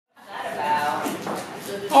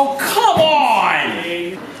Oh, come on!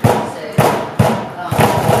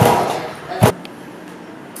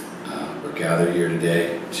 We're gathered here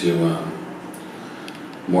today to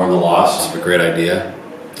mourn the loss of a great idea,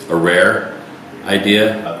 a rare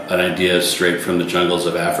idea, an idea straight from the jungles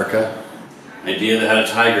of Africa. An idea that had a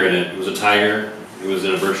tiger in it. It was a tiger. It was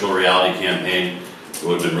in a virtual reality campaign. It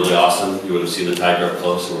would have been really awesome. You would have seen the tiger up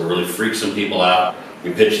close. It would really freak some people out.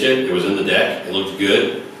 We pitched it. It was in the deck. It looked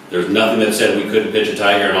good. There was nothing that said we couldn't pitch a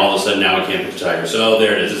tiger, and all of a sudden now we can't pitch a tiger. So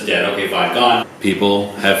there it is. It's dead. Okay, fine. Gone.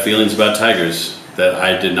 People have feelings about tigers that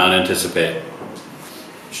I did not anticipate.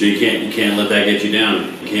 So you can't let that get you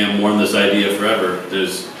down. You can't mourn this idea forever.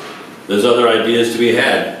 There's other ideas to be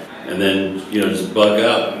had. And then, just bug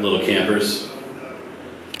up, little campers.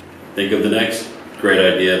 Think of the next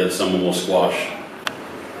great idea that someone will squash.